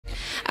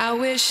I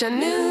wish I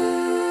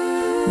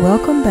knew.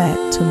 Welcome back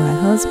to My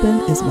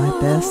Husband is My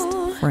Best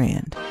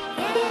Friend.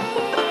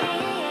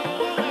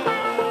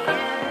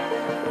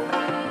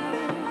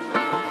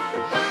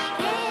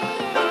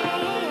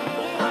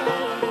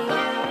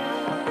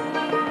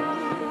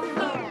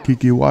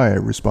 Keke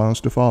Wyatt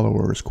responds to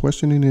followers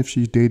questioning if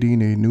she's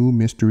dating a new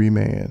mystery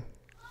man.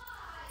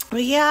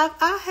 Yeah,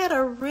 I had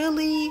a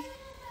really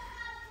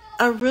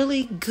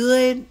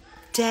good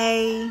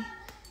day,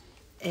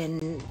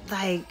 and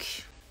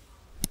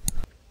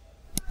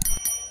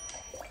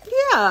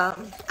yeah,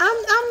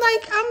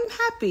 I'm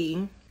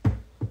happy.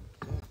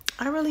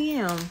 I really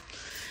am.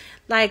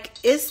 Like,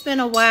 it's been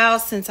a while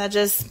since I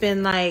just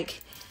been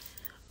like,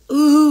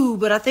 ooh,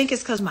 but I think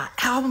it's because my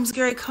album's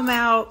gonna come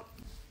out.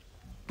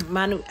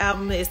 My new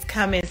album is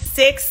coming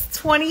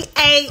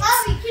 6/28,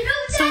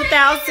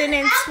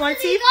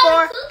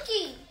 2024.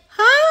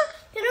 Huh?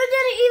 You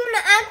didn't even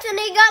ask and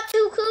he got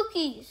 2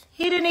 cookies.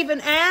 He didn't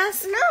even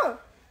ask? No.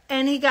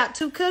 And he got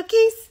 2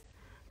 cookies?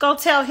 Go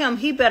tell him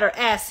he better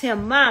ask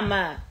him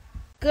mama.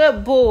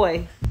 Good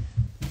boy.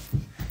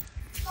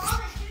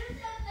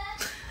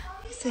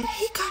 He said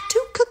he got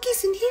 2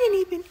 cookies and he didn't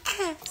even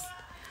ask.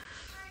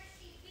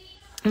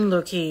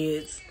 Look,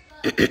 kids.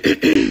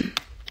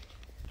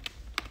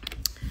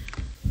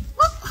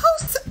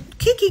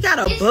 Keke got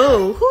a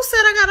boo. Who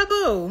said I got a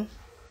boo?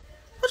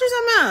 What you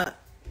talking about?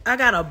 I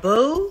got a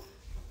boo?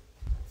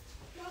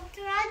 Mom,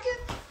 can I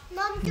get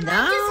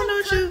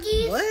some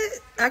cookies? You. What?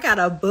 I got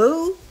a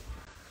boo?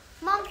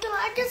 Mom, can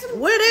I get some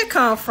Where'd it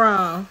come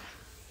from?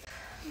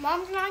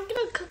 Mom, can I get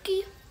a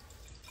cookie?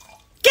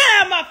 Get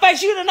out of my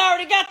face. You done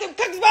already got them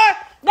cookies, boy.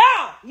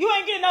 No, you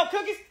ain't getting no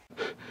cookies.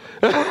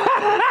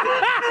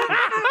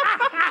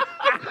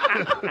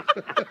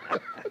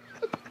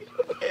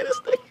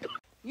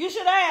 You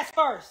should ask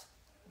first.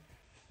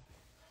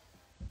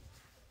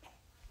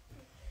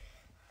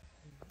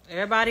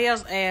 Everybody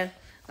else asked.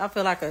 I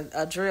feel like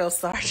a drill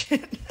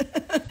sergeant.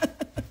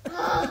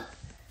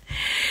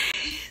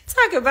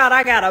 Talk about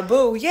I got a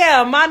boo.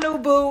 Yeah, my new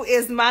boo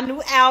is my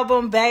new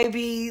album,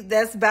 baby.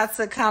 That's about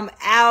to come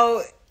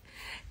out.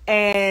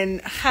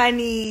 And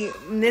honey,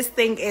 this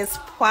thing is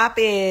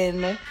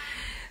popping.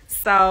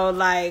 So,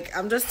 like,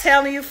 I'm just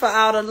telling you, for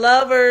all the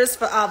lovers,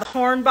 for all the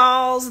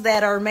hornballs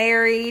that are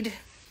married,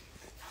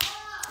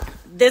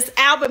 this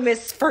album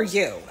is for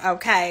you,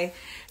 okay?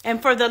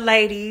 And for the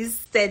ladies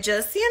that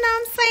just, you know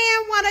what I'm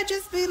saying, want to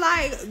just be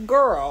like,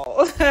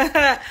 girl,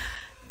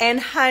 and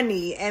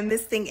honey, and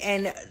this thing,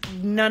 and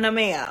none of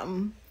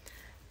ma'am,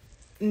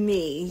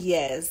 me,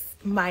 yes,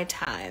 my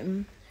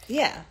time.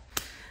 Yeah,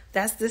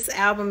 this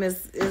album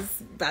is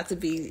about to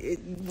be,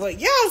 what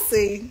y'all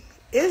see,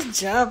 it's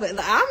jumping.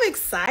 I'm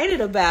excited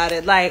about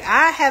it. Like,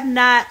 I have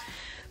not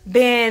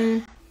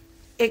been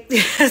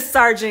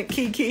Sergeant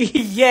Keke.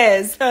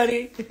 Yes,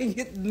 honey,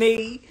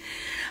 me.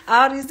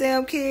 All these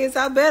damn kids,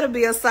 I better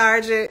be a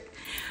sergeant.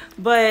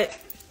 But,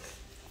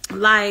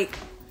 like,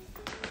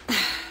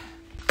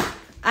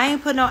 I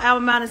ain't put no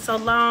album out in so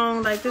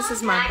long. Like, this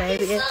is my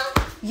baby.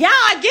 Y'all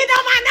are getting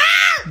on my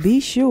nerves! Be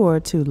sure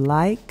to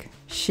like,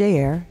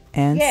 share,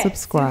 and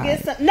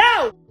subscribe.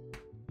 No!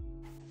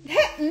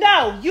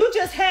 No, you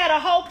just had a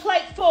whole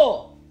plate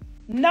full.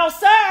 No,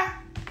 sir.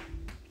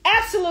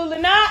 Absolutely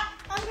not.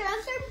 Can I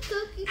have some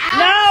cookies?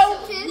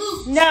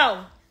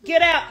 No.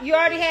 Get out. You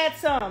already had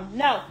some.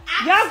 No.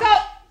 Y'all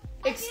go.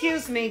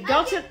 Excuse me.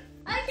 Go to.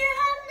 I can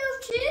have no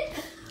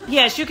chips.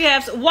 Yes, you can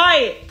have some.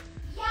 Wyatt.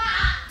 Yeah.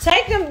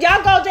 Take them.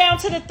 Y'all go down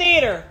to the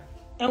theater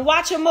and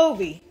watch a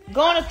movie.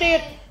 Go in the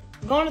theater.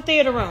 Go in the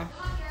theater room.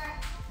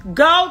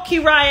 Go,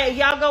 Keke.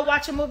 Y'all go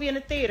watch a movie in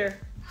the theater.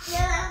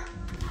 Yeah.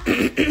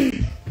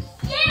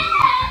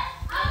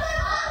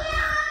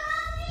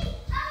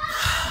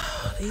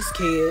 These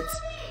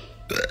kids.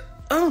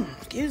 Oh,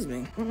 excuse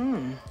me.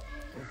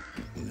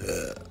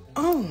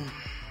 Oh,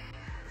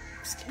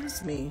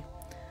 excuse me.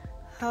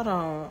 Hold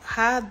on.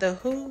 Hide the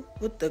who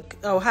with the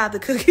hide the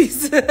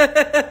cookies.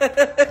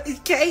 You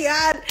can't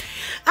hide.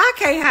 I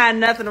can't hide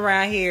nothing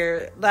around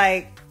here.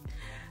 Like,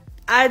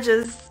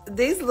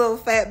 these little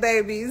fat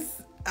babies.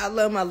 I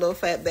love my little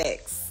fat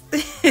backs.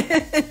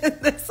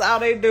 That's all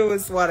they do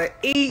is want to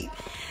eat,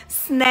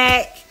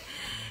 snack.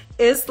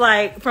 It's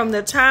like from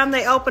the time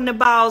they open the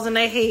balls in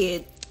their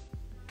head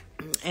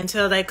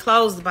until they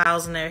close the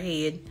balls in their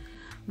head,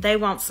 they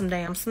want some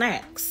damn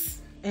snacks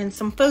and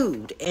some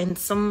food and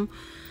some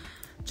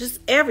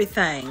just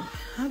everything.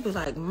 I'd be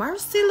like,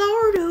 mercy,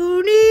 Lord,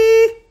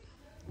 honey.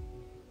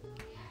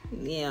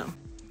 Yeah.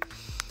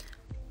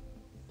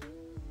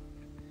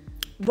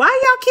 Why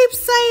y'all keep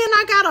saying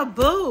I got a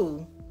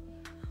boo?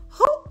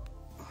 Who?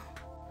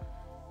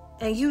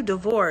 And you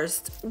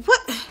divorced.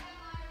 What?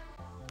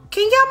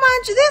 Can y'all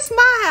mind you? This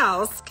my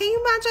house. Can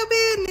you mind your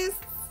business?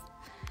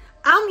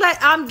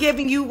 I'm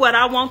giving you what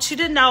I want you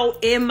to know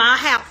in my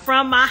house,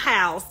 from my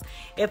house.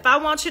 If I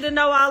want you to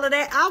know all of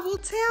that, I will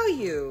tell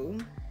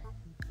you.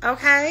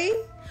 Okay?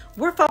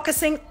 We're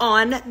focusing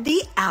on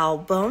the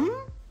album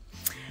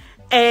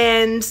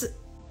and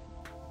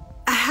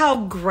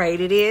how great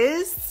it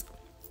is.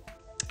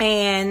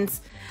 And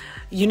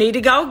You need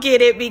to go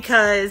get it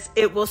because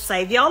it will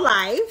save your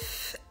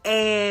life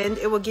and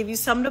it will give you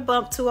something to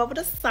bump to over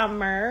the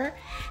summer.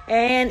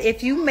 And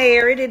if you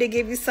married, it'll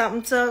give you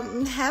something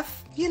to have,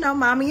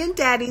 mommy and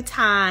daddy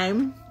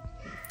time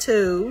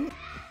too.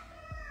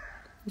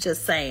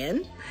 Just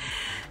saying.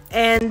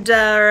 And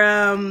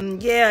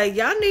yeah,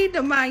 y'all need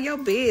to mind your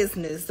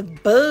business.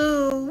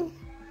 Boo.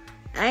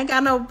 I ain't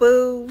got no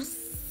boos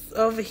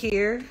over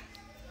here.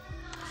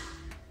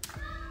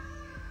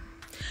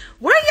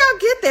 Where y'all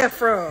get that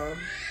from?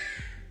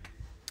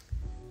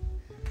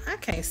 I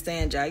can't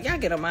stand y'all. Y'all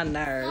get on my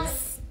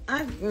nerves.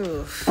 I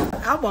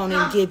won't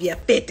even give you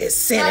 50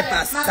 cents if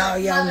I saw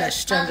you on the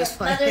strongest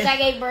Mother that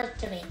gave birth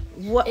to me.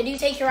 What? Did you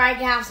take your right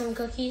to have some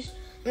cookies?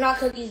 Not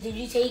cookies. Did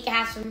you take to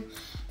have some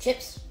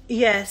chips?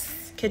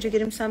 Yes. Could you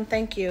get him some?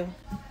 Thank you.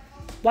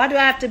 Why do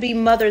I have to be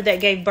mother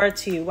that gave birth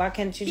to you? Why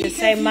can't you just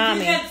say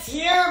mommy? Because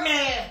you didn't hear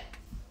me.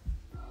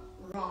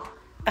 Wrong.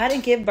 I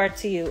didn't give birth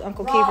to you.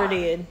 Uncle Keeper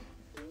did.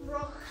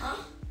 Huh?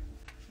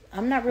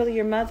 I'm not really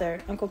your mother.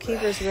 Uncle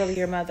Keeper is really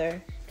your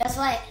mother. Guess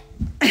what?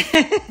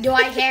 Do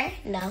I care?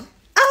 No.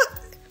 Oh.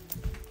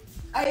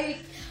 Are you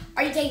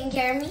taking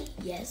care of me?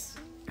 Yes.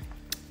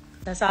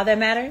 That's all that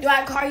matters? Do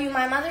I call you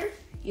my mother?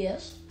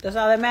 Yes. That's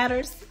all that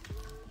matters?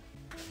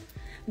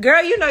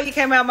 Girl, you know you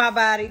came out my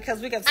body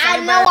because we got the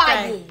same I know birthday.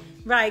 I did.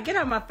 Right, get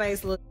out my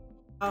face, look.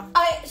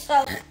 Okay,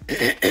 so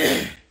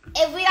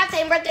if we got the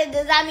same birthday,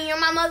 does that mean you're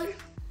my mother?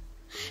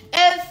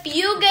 If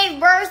you gave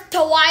birth to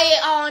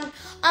Wyatt on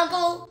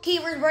Uncle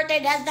Keeper's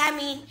birthday, does that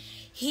mean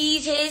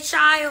he's his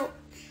child?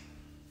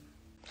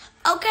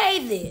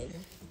 Okay, then.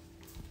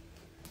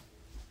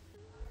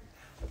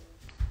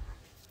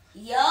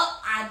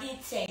 Yup, I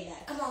did say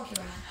that. Come on,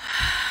 Kira.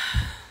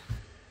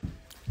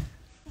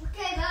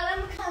 Okay, now let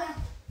me come out.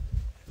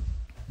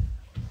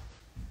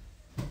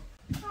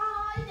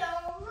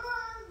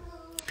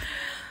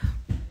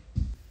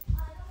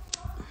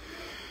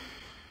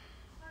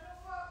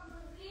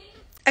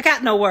 I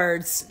got no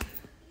words.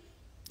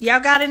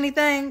 Y'all got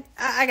anything?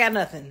 I got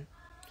nothing.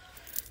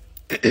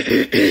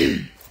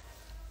 I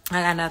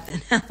got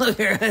nothing. Look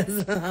at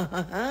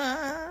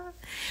her.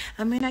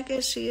 I mean, I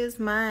guess she is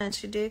mine.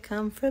 She did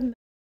come from.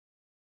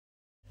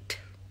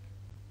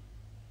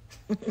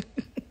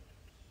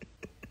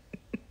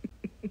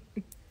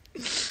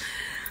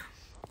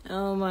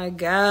 Oh my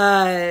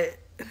God.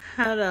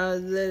 I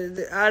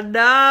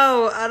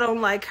know. I don't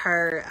like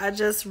her. I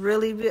just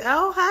really.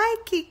 Oh,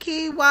 hi,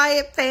 Keke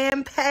Wyatt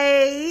fan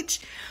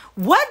page.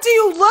 What do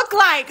you look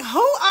like? Who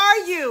are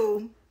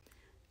you?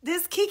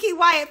 This Keke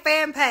Wyatt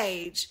fan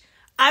page.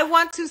 I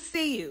want to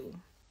see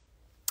you.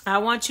 I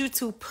want you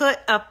to put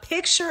a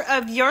picture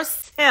of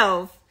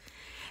yourself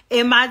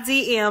in my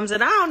DMs.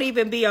 And I don't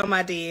even be on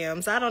my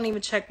DMs. I don't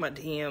even check my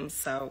DMs.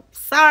 So,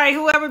 sorry,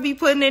 whoever be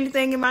putting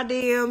anything in my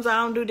DMs. I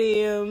don't do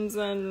DMs.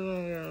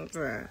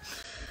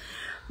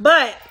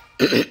 But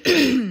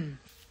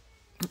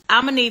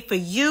I'm going to need for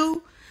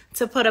you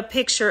to put a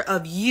picture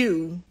of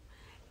you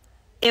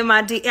in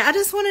my DM. I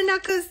just want to know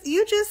because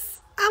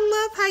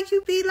I love how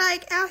you be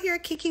like out here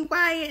Keke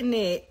Wyatt in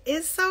it.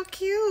 It's so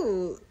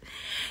cute.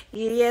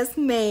 Yes,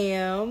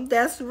 ma'am.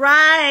 That's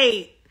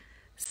right.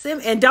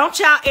 And don't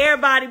y'all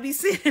everybody be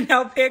sending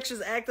no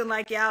pictures acting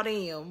like y'all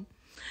them.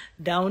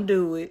 Don't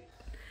do it.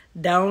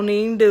 Don't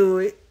even do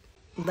it.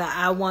 But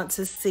I want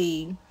to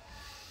see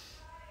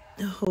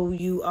who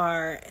you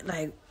are.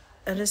 Like,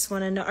 I just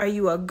want to know, are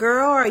you a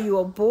girl? Are you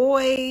a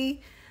boy?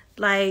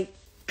 Like,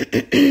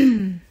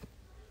 that's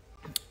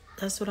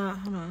what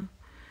hold on.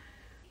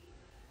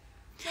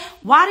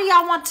 Why do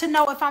y'all want to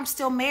know if I'm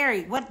still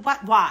married? Why?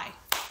 Why?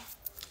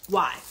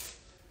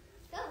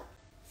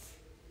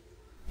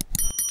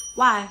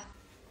 Why?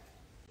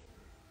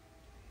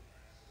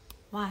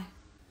 Why?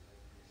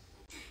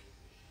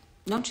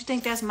 Don't you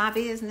think that's my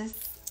business?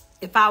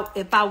 If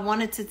I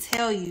wanted to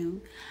tell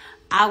you,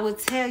 I would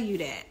tell you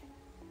that.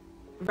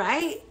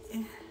 Right?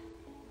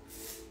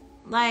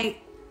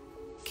 Like,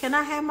 can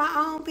I have my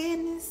own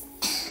business?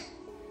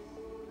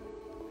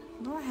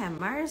 Lord have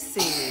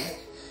mercy.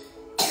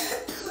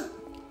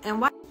 And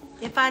why,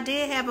 if I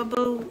did have a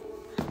boo,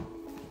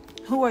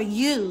 who are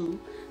you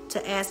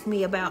to ask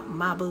me about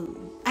my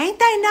boo? Ain't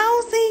they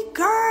nosy?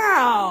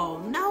 Girl,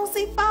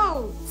 nosy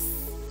folks.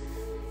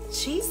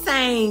 She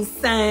saying,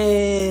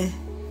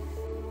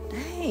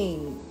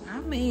 dang, I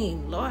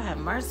mean, Lord have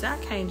mercy, I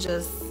can't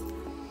just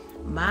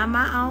mind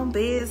my own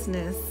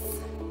business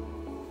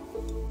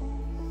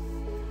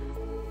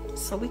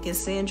so we can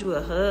send you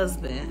a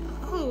husband.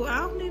 Oh, I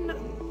don't need no,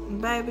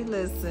 baby,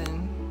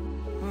 listen.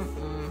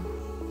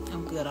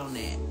 I'm good on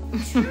that.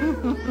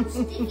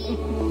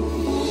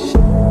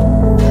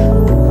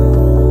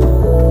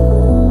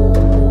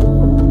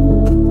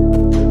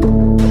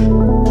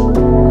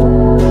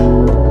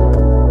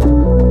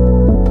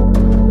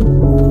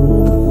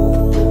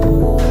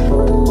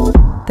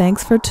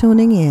 Thanks for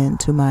tuning in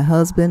to My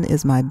Husband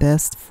is My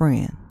Best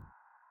Friend.